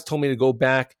 but God has told me to go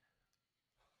back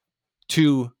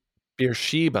to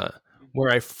Beersheba,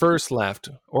 where I first left,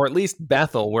 or at least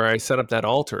Bethel, where I set up that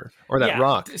altar or that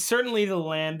rock. Certainly the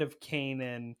land of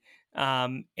Canaan.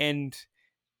 And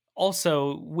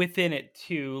also within it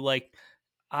too, like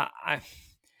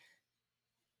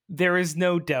there is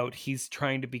no doubt he's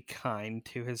trying to be kind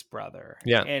to his brother.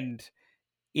 Yeah. And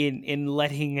in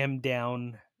letting him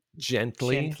down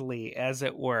gently, as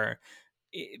it were.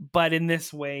 But in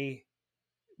this way,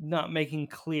 not making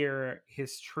clear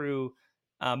his true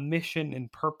mission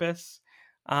and purpose,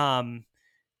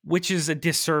 which is a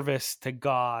disservice to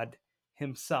God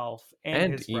himself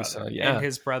and his Esau, brother, and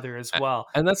his brother as well.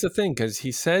 And that's the thing, because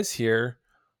he says here,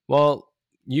 well,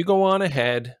 you go on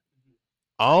ahead,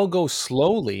 I'll go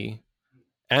slowly,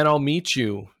 and I'll meet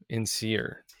you in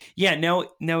Seir. Yeah,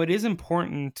 no, it is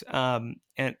important, and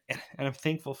I'm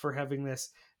thankful for having this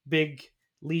big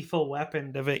lethal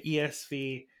weapon of an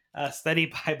ESV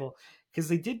study Bible, because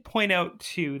they did point out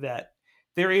too that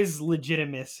there is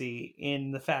legitimacy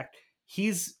in the fact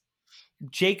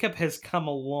Jacob has come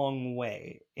a long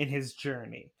way in his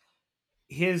journey.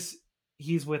 He's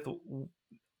with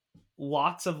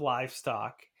lots of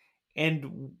livestock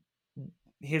and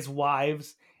his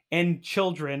wives and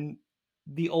children,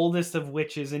 the oldest of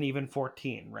which isn't even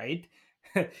 14, right?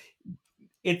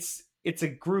 It's a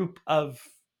group of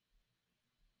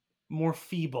more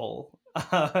feeble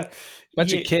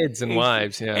bunch of kids and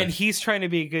wives, yeah. And he's trying to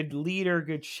be a good leader,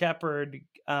 good shepherd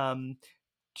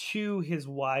to his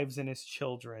wives and his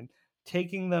children,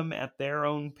 taking them at their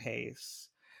own pace,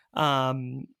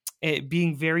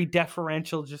 being very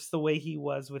deferential, just the way he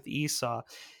was with Esau.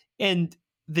 And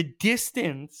the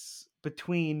distance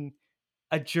between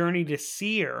a journey to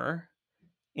Seir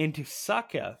and to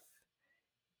Succoth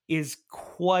is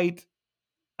quite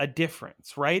a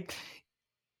difference, right?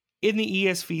 In the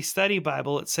ESV Study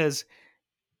Bible, it says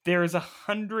there is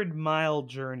 100-mile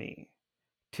journey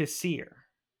to Seir.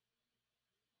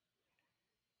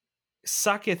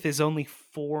 Succoth is only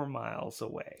 4 miles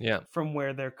away from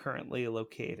where they're currently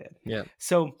located. Yeah.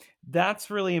 So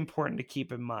that's really important to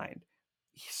keep in mind.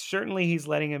 Certainly he's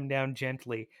letting him down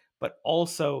gently, but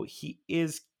also he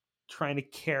is trying to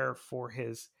care for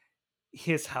his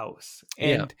house.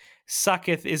 And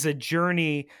Succoth is a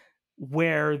journey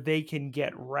where they can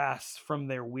get rest from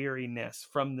their weariness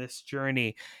from this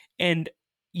journey. And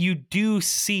you do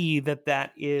see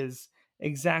that is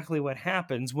exactly what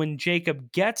happens. When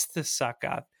Jacob gets to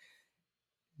Succoth,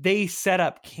 they set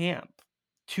up camp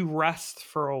to rest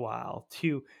for a while,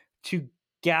 to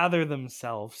gather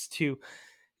themselves, to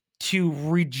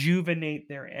rejuvenate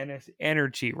their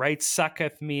energy, right?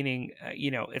 Succoth meaning,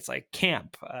 it's like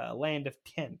camp, land of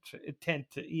tent,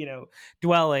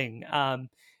 dwelling.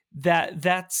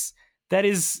 That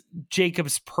is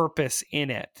Jacob's purpose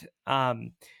in it.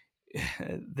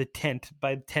 The tent,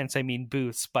 by tents I mean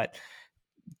booths, but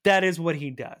that is what he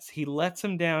does. He lets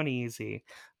them down easy,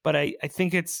 but I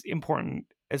think it's important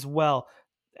as well,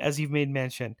 as you've made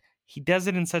mention, he does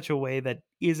it in such a way that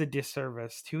is a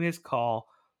disservice to his call,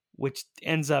 which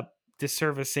ends up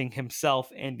disservicing himself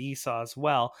and Esau as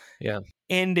well. Yeah.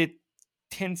 And it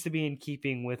tends to be in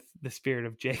keeping with the spirit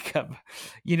of Jacob,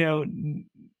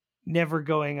 never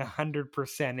going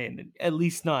 100% in, at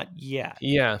least not yet.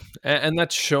 Yeah. And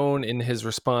that's shown in his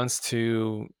response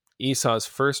to Esau's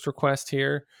first request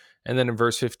here. And then in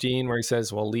verse 15, where he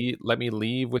says, well, let me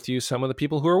leave with you some of the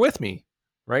people who are with me,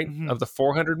 right? Mm-hmm. Of the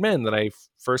 400 men that I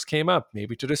first came up,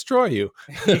 maybe to destroy you.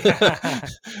 Yeah.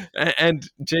 And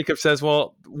Jacob says,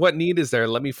 well, what need is there?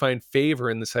 Let me find favor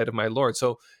in the sight of my Lord.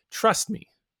 So trust me,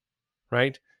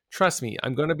 right? Trust me.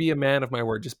 I'm going to be a man of my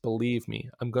word. Just believe me.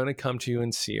 I'm going to come to you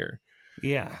in Seir.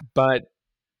 Yeah. But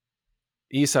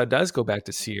Esau does go back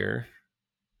to Seir.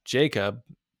 Jacob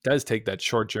does take that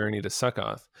short journey to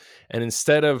Succoth. And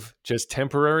instead of just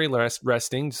temporary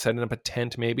resting, setting up a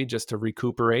tent maybe just to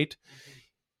recuperate,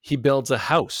 he builds a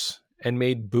house and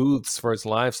made booths for his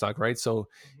livestock, right? So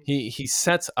he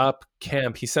sets up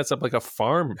camp. He sets up like a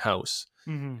farmhouse.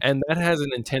 Mm-hmm. And that has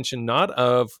an intention not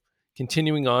of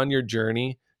continuing on your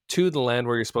journey to the land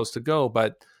where you're supposed to go,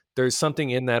 but there's something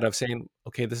in that of saying,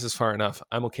 okay, this is far enough.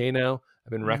 I'm okay now.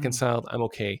 I've been reconciled. I'm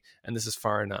okay. And this is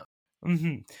far enough.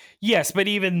 Mm-hmm. Yes, but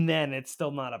even then, it's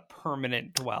still not a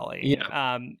permanent dwelling.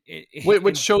 Yeah.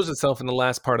 Which shows itself in the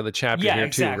last part of the chapter here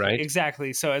exactly, too, right?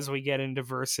 Exactly. So as we get into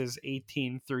verses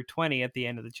 18 through 20 at the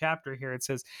end of the chapter here, it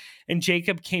says, "And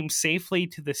Jacob came safely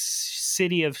to the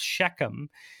city of Shechem,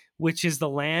 which is the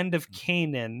land of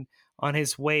Canaan, on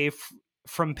his way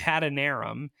from Paddan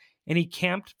Aram, and he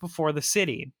camped before the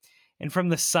city. And from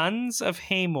the sons of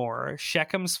Hamor,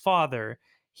 Shechem's father,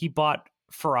 he bought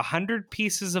for 100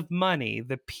 pieces of money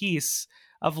the piece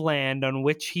of land on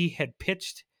which he had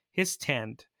pitched his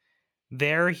tent.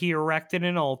 There he erected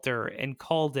an altar and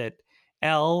called it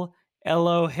El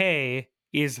Elohe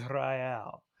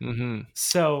Israel." Mm-hmm.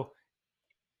 So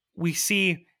we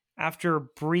see after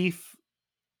brief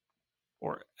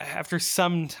or after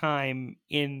some time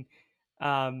in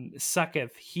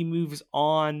Succoth, he moves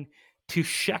on to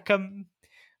Shechem,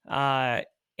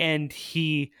 and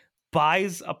he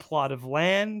buys a plot of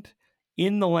land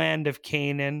in the land of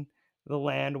Canaan, the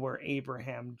land where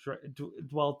Abraham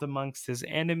dwelt amongst his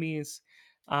enemies,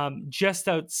 just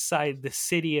outside the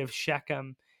city of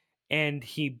Shechem, and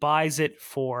he buys it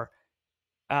for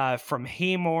from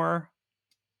Hamor,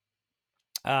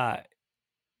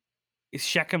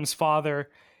 Shechem's father,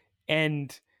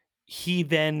 and he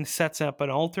then sets up an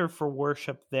altar for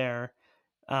worship there.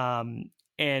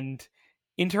 And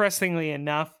interestingly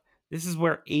enough, this is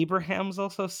where Abraham's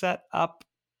also set up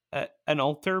an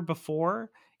altar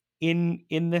before in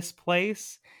this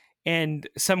place. And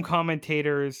some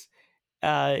commentators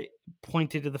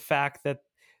pointed to the fact that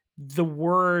the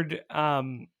word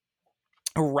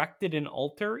erected an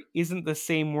altar isn't the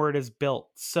same word as built.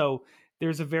 So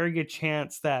there's a very good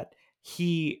chance that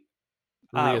he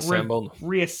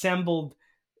reassembled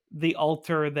the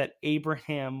altar that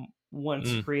Abraham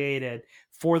once created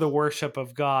for the worship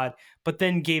of God, but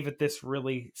then gave it this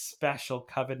really special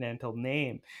covenantal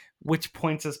name, which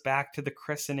points us back to the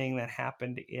christening that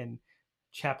happened in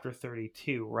chapter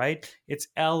 32, right? It's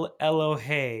El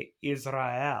Elohe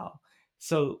Israel.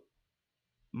 So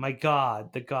my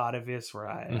God, the God of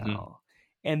Israel. Mm-hmm.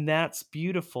 And that's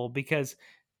beautiful because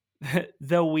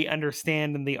though we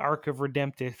understand in the arc of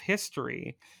redemptive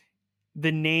history,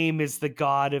 the name is the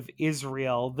God of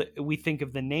Israel, we think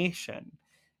of the nation,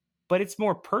 but it's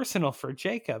more personal for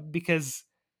Jacob because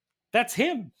that's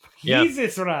him. He's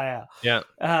Israel. Yeah.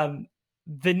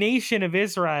 The nation of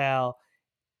Israel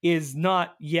is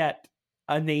not yet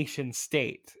a nation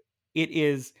state. It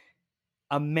is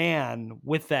a man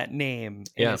with that name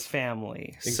in his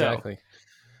family. Exactly.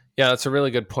 Yeah, that's a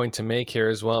really good point to make here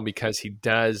as well, because he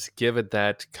does give it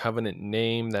that covenant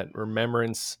name, that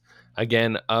remembrance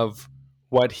again of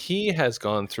what he has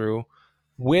gone through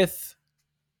with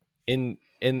in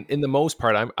the most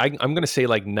part. I'm going to say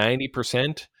like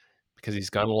 90%, because he's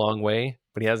gone a long way,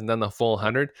 but he hasn't done the full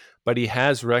 100. But he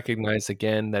has recognized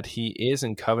again that he is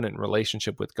in covenant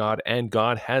relationship with God, and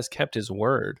God has kept his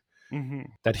word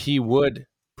that he would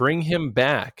bring him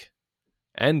back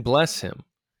and bless him,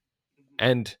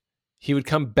 and he would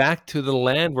come back to the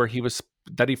land where he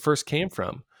first came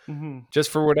from. Just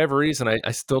for whatever reason,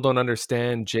 I still don't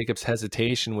understand Jacob's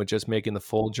hesitation with just making the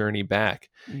full journey back.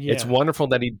 Yeah. It's wonderful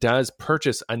that he does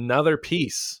purchase another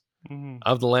piece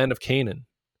of the land of Canaan.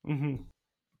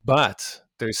 But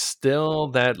there's still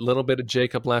that little bit of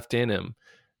Jacob left in him.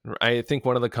 I think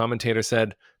one of the commentators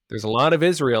said, there's a lot of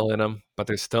Israel in him, but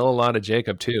there's still a lot of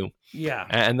Jacob too. Yeah.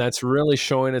 And that's really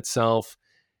showing itself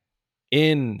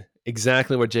in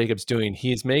exactly what Jacob's doing.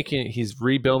 He's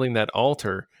rebuilding that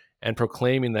altar and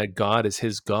proclaiming that God is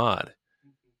his God,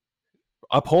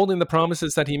 upholding the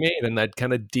promises that he made and that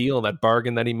kind of deal, that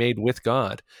bargain that he made with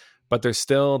God. But there's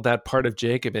still that part of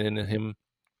Jacob in him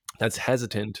that's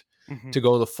hesitant to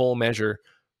go the full measure.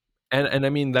 And I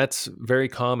mean, that's very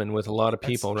common with a lot of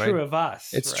people, right? It's true of us.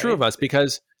 It's true of us,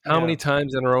 because how many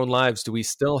times in our own lives do we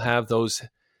still have those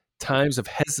times of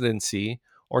hesitancy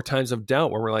or times of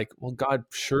doubt where we're like, well, God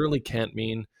surely can't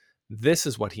mean this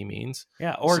is what he means.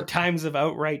 Yeah. Or times of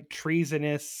outright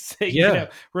treasonous,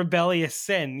 rebellious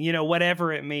sin,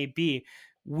 whatever it may be.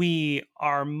 We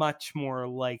are much more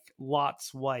like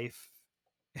Lot's wife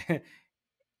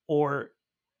or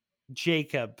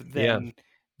Jacob than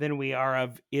than we are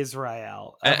of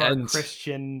Israel, of our And-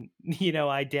 Christian,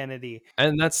 identity.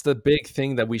 And that's the big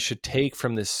thing that we should take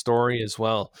from this story as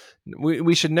well.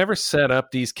 We should never set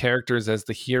up these characters as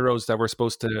the heroes that we're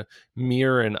supposed to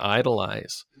mirror and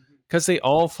idolize, because they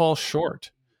all fall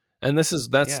short. And that's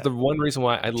Yeah. the one reason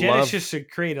why I love Genesis should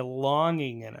create a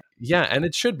longing in it. Yeah, and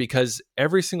it should, because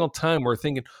every single time we're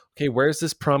thinking, okay, where's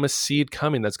this promised seed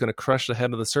coming that's going to crush the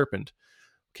head of the serpent?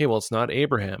 Okay, well, it's not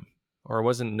Abraham, or it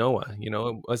wasn't Noah,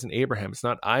 it wasn't Abraham, it's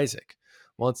not Isaac.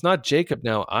 Well, it's not Jacob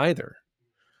now either.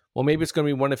 Well, maybe it's going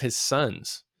to be one of his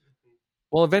sons.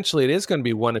 Well, eventually it is going to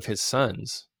be one of his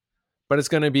sons, but it's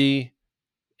going to be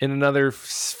in another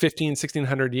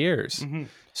 1600 years. Mm-hmm.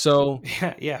 So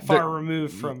far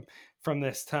removed from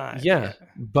this time. Yeah,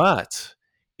 but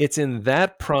it's in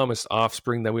that promised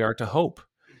offspring that we are to hope,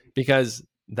 because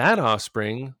that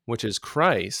offspring, which is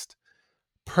Christ,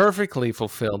 perfectly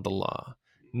fulfilled the law,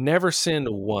 never sinned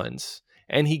once,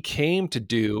 and he came to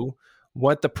do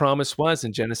what the promise was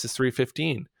in Genesis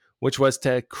 3:15, which was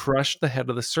to crush the head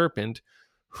of the serpent,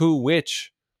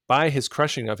 which by his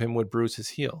crushing of him would bruise his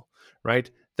heel,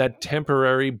 right? That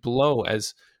temporary blow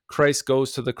as Christ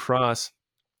goes to the cross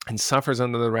and suffers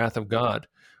under the wrath of God,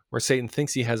 where Satan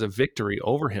thinks he has a victory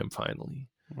over him finally.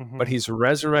 Mm-hmm. But he's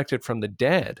resurrected from the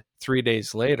dead 3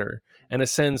 days later and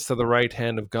ascends to the right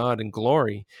hand of God in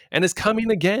glory and is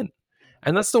coming again.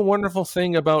 And that's the wonderful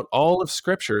thing about all of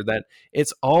Scripture, that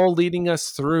it's all leading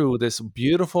us through this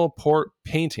beautiful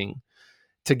painting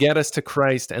to get us to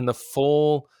Christ and the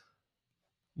full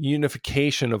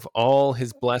unification of all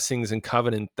his blessings and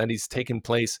covenant that he's taken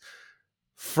place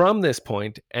from this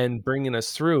point, and bringing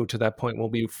us through to that point we'll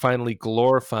be finally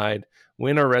glorified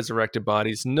in our resurrected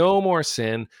bodies. No more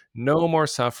sin, no more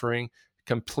suffering,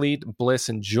 complete bliss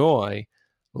and joy,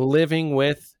 living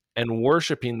with and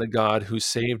worshiping the God who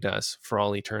saved us for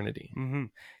all eternity. Mm-hmm.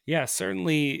 Yeah,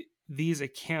 certainly these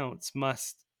accounts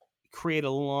must create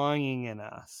a longing in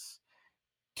us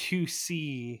to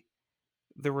see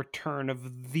the return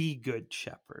of the Good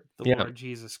Shepherd, the Lord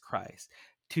Jesus Christ,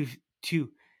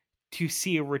 to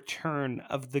see a return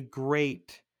of the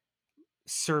great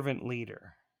servant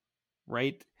leader,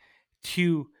 right?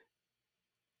 To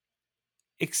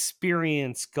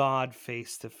experience God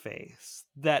face to face,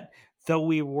 that though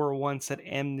we were once at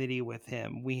enmity with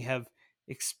him, we have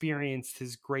experienced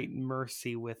his great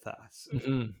mercy with us.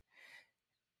 Mm-hmm.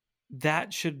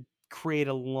 That should create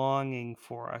a longing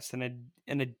for us and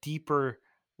a deeper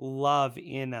love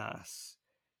in us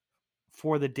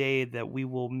for the day that we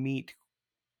will meet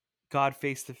God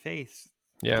face to face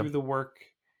through the work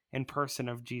and person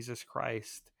of Jesus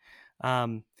Christ.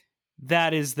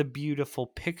 That is the beautiful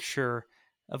picture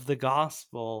of the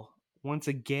gospel, once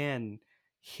again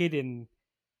hidden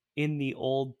in the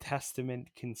Old Testament,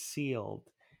 concealed,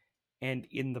 and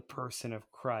in the person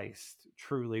of Christ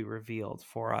truly revealed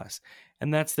for us.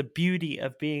 And that's the beauty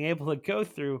of being able to go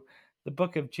through the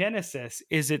book of Genesis,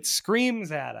 is it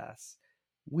screams at us,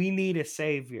 we need a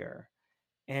savior.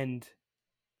 And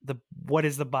what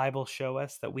does the Bible show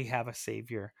us? That we have a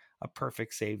savior, a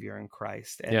perfect savior in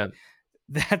Christ. And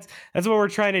that's what we're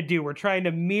trying to do. We're trying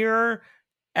to mirror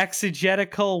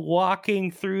exegetical walking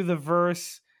through the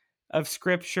verse of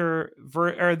Scripture,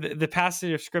 or the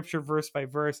passage of Scripture verse by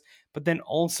verse, but then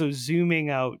also zooming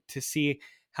out to see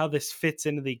how this fits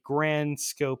into the grand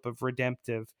scope of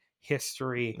redemptive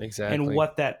history, and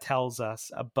what that tells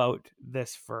us about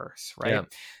this verse, right?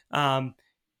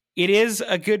 It is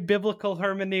a good biblical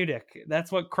hermeneutic.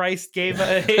 That's what Christ gave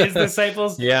his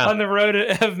disciples on the road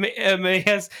of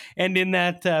Emmaus and in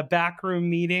that backroom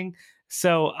meeting.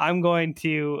 So I'm going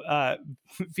to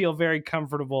feel very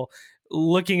comfortable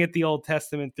looking at the Old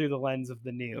Testament through the lens of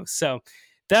the New. So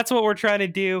that's what we're trying to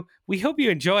do. We hope you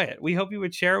enjoy it. We hope you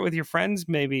would share it with your friends.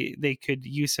 Maybe they could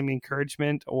use some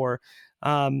encouragement, or,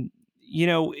 so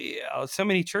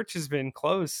many churches have been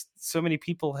closed. So many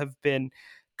people have been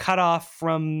cut off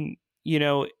from,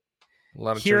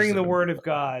 hearing the word of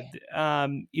God,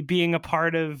 being a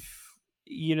part of,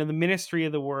 the ministry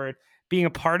of the word, being a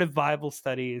part of Bible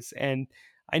studies. And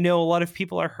I know a lot of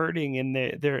people are hurting, and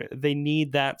they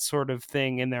need that sort of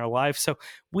thing in their life. So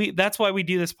that's why we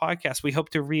do this podcast. We hope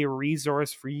to be a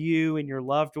resource for you and your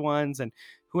loved ones and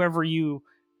whoever you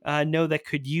know that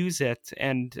could use it.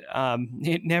 And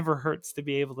it never hurts to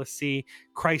be able to see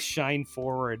Christ shine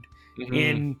forward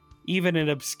in even an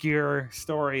obscure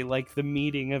story like the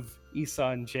meeting of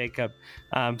Esau and Jacob.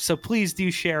 So please do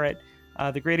share it.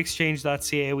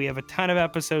 thegreatexchange.ca. We have a ton of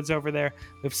episodes over there.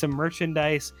 We have some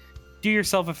merchandise. Do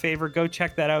yourself a favor, go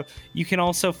check that out. You can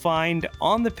also find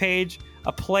on the page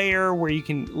a player where you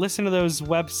can listen to those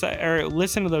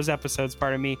episodes,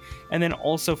 and then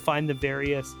also find the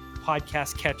various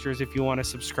podcast catchers if you want to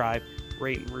subscribe,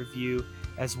 rate, and review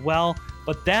as well.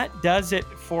 But that does it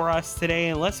for us today,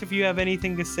 unless if you have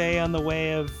anything to say on the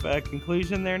way of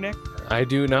conclusion there, Nick. I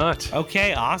do not.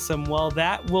 Okay, awesome. Well,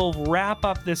 that will wrap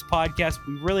up this podcast.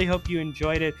 We really hope you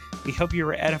enjoyed it. We hope you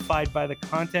were edified by the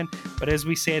content. But as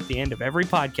we say at the end of every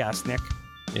podcast, Nick,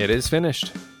 it is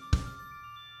finished.